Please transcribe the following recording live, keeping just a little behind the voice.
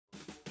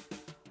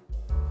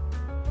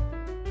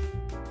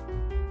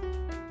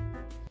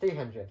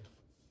300.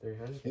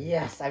 300.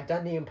 Yes, I've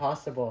done the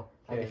impossible.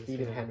 I Okay,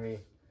 defeated let's see. Henry.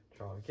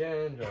 Draw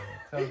again. Draw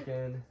a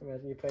token.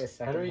 Imagine you play a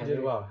second Henry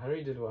did well.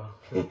 Henry did well.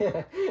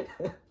 Yeah.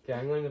 Okay,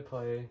 I'm going to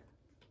play.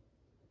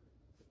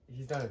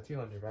 He's down at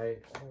 200, right?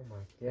 Oh my.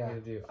 I'm Yeah. gonna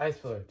do Ice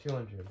Pillar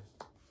 200.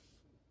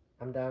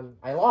 I'm down.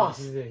 I lost.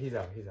 He's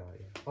out. He's out.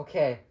 Yeah.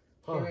 Okay.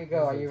 Here Oh, we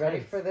go. Are this is you ready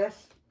intense. for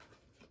this?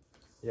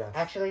 Yeah.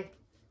 Actually,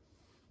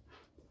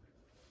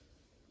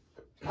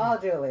 I'll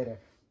do it later.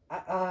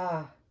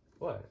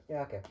 What?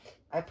 Yeah. Okay.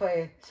 I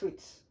play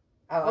sweets.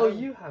 Oh,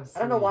 you have. I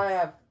don't know why I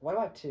sweets. have. Why do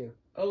I have two?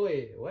 Oh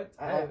wait, what?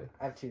 I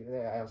have two.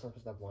 There. I also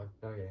supposed to have one.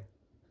 Okay.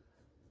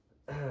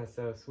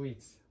 So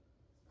sweets.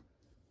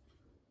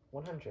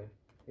 100.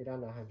 You're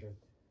down to 100.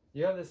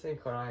 You have the same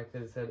card I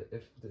because it said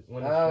if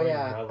when Oh it's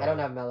yeah. mellow. I don't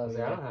have I mellows. was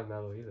like, I don't have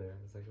mellow either.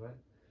 I was like, what?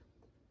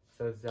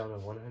 So it's down to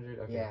 100.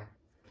 Okay. Yeah.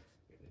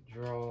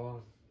 Draw.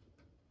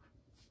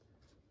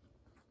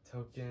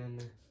 Token.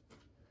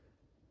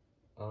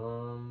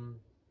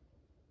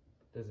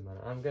 Doesn't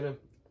matter. I'm gonna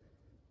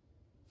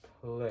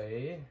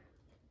play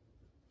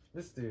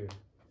this dude.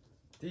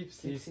 Deep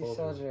Sea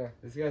Soldier.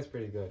 This guy's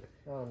pretty good.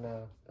 Oh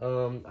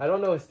no. I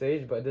don't know a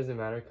stage, but it doesn't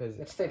matter because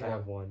It's stage I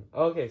have one.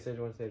 Oh, okay, stage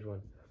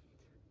one.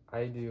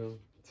 I do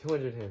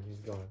 200 him.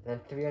 He's gone. Then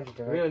 300.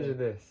 300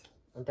 this.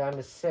 I'm down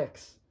to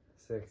 6.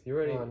 6. You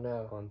already Oh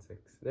no. on 6.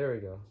 There we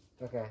go.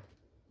 Okay.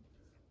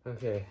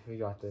 Okay, we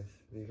got this.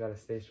 We gotta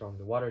stay strong.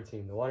 The water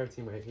team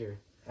right here.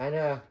 I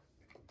know.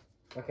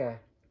 Okay.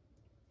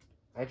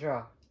 I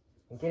draw.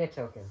 And get a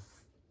token.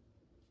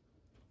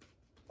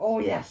 Oh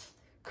yes!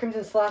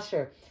 Crimson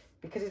Slasher.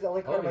 Because he's the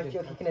only card in my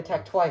field, he can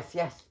attack twice.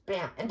 Yes.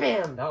 Bam. And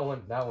bam! That one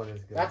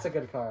is good. That's a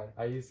good card.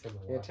 I used him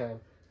a lot. Your turn.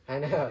 I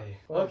know. Okay.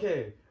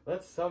 Okay,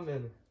 let's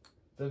summon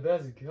the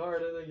best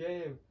card of the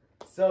game.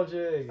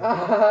 Seljuk.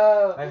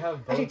 Oh! I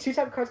have both. Actually,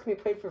 2-type cards can be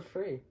played for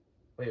free.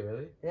 Wait,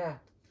 really? Yeah.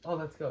 Oh,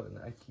 let's go. Then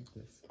I keep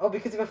this. Oh,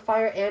 because of a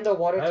fire and a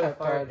water I have a type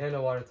fire card. and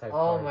a water type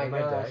Oh card my in my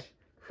gosh. deck.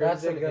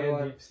 That's a Crimson good and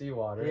one. Deep Sea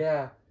Water.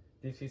 Yeah.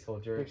 Deep Sea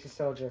Soldier. Pixie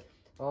Soldier.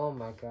 Oh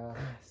my god.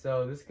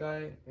 So this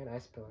guy And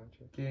Ice Pillar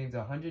Archer. gains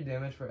 100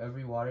 damage for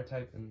every water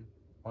type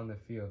on the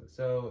field.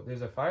 So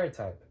there's a fire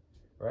type,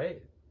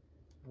 right?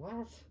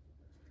 What?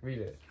 Read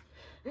it.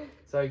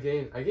 So I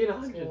gain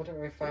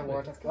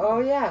 100. Oh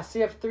yeah, so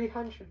you have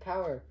 300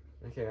 power.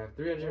 Okay, I have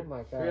 300. Oh my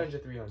god.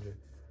 300.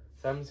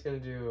 So I'm just gonna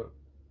do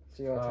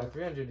So you attack.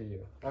 300 to you.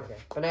 Okay,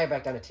 but now you're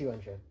back down to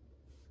 200.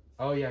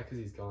 Oh yeah, because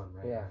he's gone,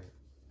 right? Yeah. Right.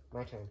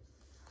 My turn.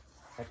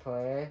 I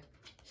play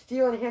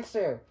Steel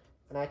Enhancer,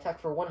 and I attack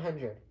for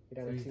 100.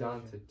 You're down So to he's 200.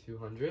 down to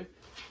 200.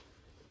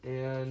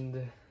 And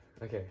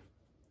okay,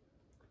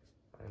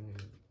 I'm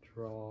gonna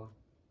draw.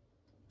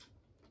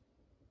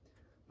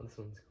 This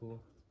one's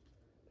cool.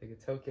 Take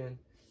a token.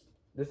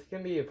 This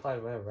can be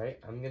applied whenever, right?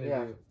 I'm gonna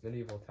do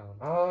Medieval Town.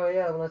 Oh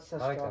yeah, let's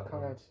just I like draw that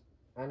one. cards.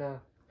 I know.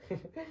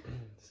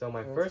 So my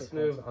Let's first take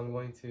move, cards. I'm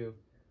going to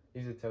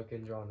use a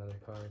token, draw another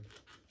card.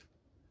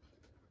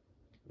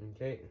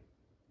 Okay.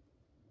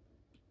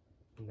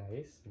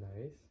 Nice.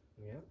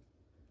 Yep.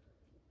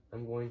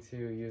 I'm going to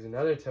use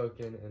another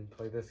token and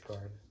play this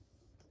card.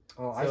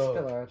 Oh, So, Ice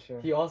Pillar Archer.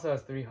 He also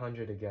has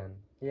 300 again.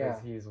 Yeah.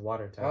 Because he's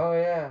water type. Oh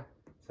yeah.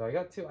 So I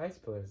got 2 Ice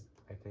Pillars,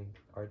 I think,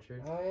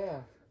 archers. Oh yeah.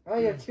 Oh,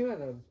 you have 2 of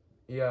them.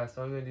 Yeah,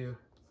 so I'm going to do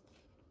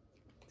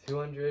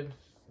 200 And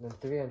then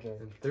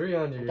 300. and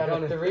 300. You're Down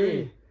down to to 3.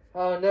 3.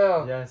 Oh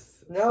no.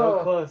 Yes. No. So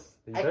close.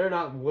 You I- better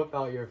not whip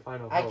out your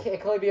final I hope. can't.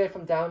 It can only be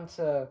from down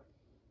to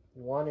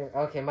 1 or.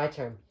 Okay, my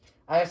turn.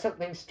 I have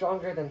something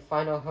stronger than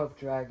Final Hope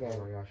Dragon.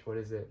 Oh my gosh, what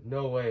is it?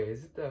 No way.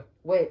 Is it the...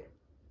 Wait.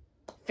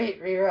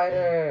 Fate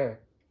Rewriter.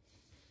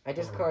 I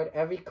discard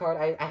every card.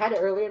 I had it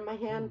earlier in my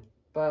hand,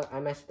 but I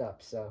messed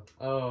up, so.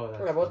 Oh, that's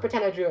Whatever, let's fine.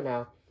 pretend I drew it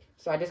now.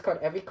 So I discard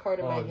every card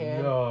in my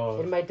hand, no.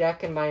 in my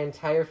deck, in my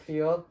entire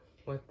field.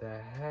 What the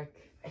heck?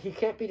 He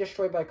can't be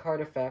destroyed by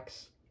card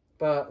effects,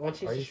 but once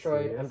he's Are you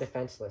destroyed, I'm serious?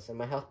 defenseless, and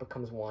my health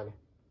becomes 1.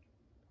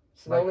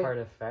 So the My only- card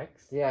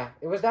effects? Yeah,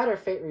 it was that or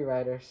Fate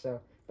Rewriter,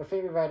 so. But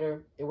Fate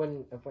Rewriter, it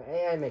wouldn't.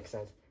 Yeah, it makes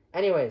sense.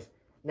 Anyways,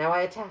 now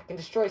I attack and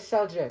destroy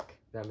Seljuk.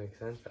 That makes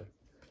sense. That's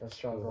That's a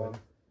strong cool. one.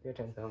 Your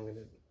turn. So I'm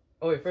gonna...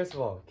 Oh wait, first of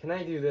all, can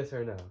I do this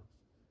or no?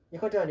 You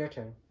go down your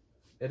turn.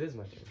 It is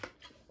my turn.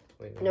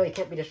 Wait. No, he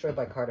can't be destroyed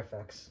by card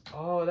effects.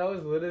 Oh, that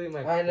was literally my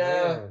I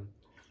know. plan.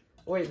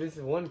 Wait, this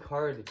is one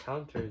card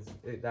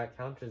that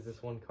counters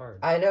this one card.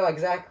 I know,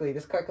 exactly.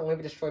 This card can only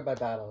be destroyed by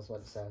battle, is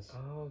what it says.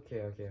 Oh,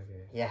 okay.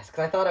 Yes,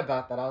 because I thought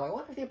about that. I was like,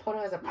 what if the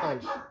opponent has a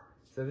punch?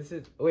 So this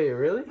is... Wait,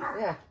 really?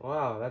 Yeah.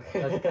 Wow,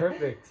 that's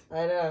perfect.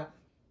 I know.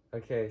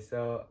 Okay,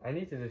 so I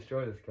need to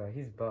destroy this guy.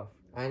 He's buff.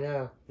 I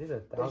know. He's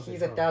 1,000.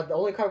 He's 1,000. The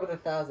only card with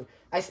 1,000.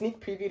 I sneak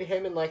previewed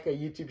him in like a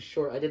YouTube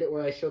short. I did it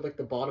where I showed like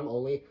the bottom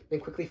only, then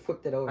quickly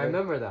flipped it over. I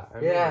remember that.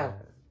 Yeah.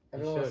 That.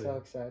 Everyone You was showed so it.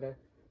 excited.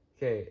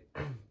 Okay,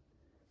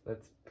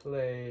 let's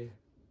play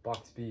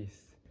Box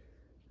Beast.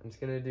 I'm just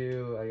gonna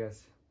do, I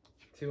guess,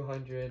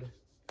 200.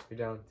 You're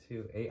down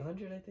to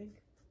 800, I think?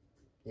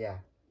 Yeah.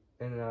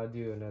 And then I'll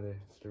do another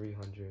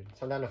 300.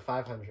 So I'm down to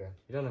 500.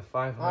 You're down to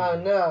 500.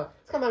 Oh no.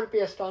 This card might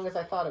be as strong as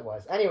I thought it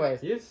was.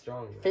 Anyways, He is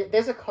strong.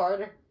 there's a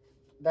card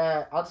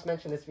that I'll just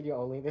mention this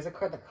video only. There's a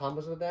card that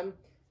combos with them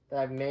that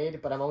I've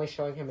made, but I'm only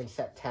showing him in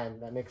set 10.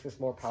 That makes this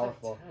more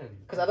powerful.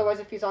 Because otherwise,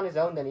 if he's on his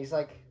own, then he's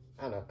like,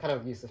 I don't know, kind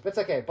of useless. But it's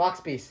okay. Box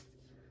Beast.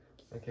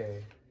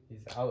 Okay,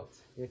 he's out.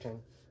 Your turn.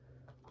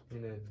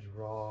 I'm gonna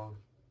draw.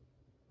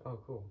 Oh,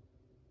 cool.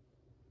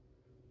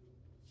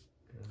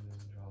 And then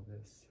draw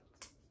this.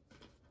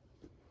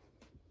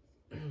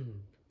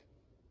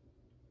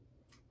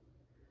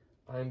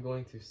 I'm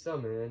going to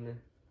summon.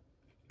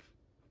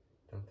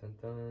 Dun dun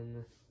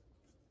dun.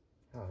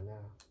 Oh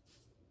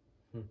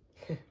no.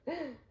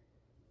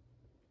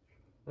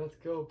 Let's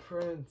go,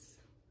 Prince.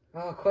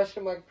 Oh,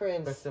 question mark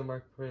Prince. Question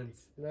mark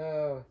Prince.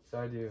 No. So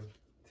I do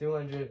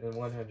 200 and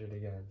 100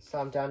 again. So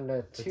I'm down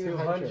to To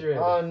 200. 200.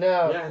 Oh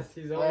no. Yes,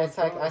 he's I almost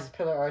attack gone. Ice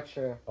Pillar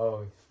Archer.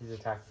 Oh, he's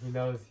attacking. He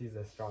knows he's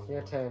a strong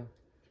Your one. turn.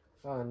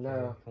 Oh no.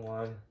 Okay, come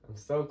on. I'm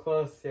so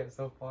close yet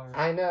so far.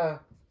 I know.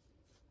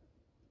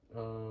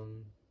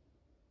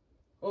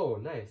 Oh,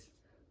 nice.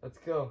 Let's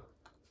go.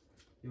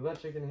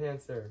 Electric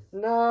Enhancer.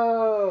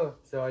 No.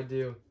 So I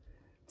do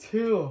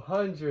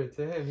 200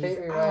 to him. He's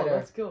Fate out. Rewriter.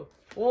 Let's go.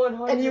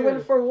 100. And you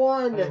win for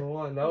one. I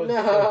won. That was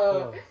No.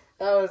 so close.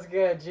 That was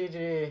good.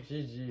 GG.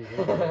 GG.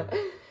 Good one.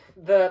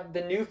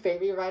 the new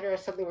Fate Rewriter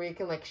is something where you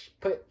can like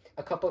put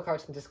a couple of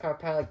cards from discard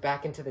pile like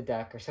back into the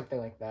deck or something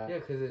like that. Yeah,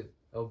 because it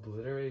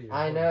obliterated your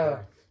I whole know.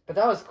 deck. But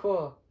that was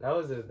cool. That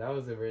was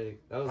a really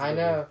I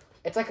know.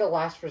 It's like a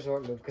last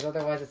resort move because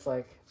otherwise it's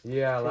like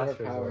Yeah, last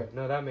overpowered. resort.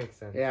 No, that makes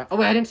sense. yeah. Oh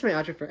wait, I didn't say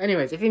my outro for.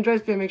 Anyways, if you enjoyed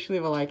this video, make sure to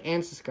leave a like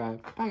and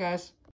subscribe. Bye guys.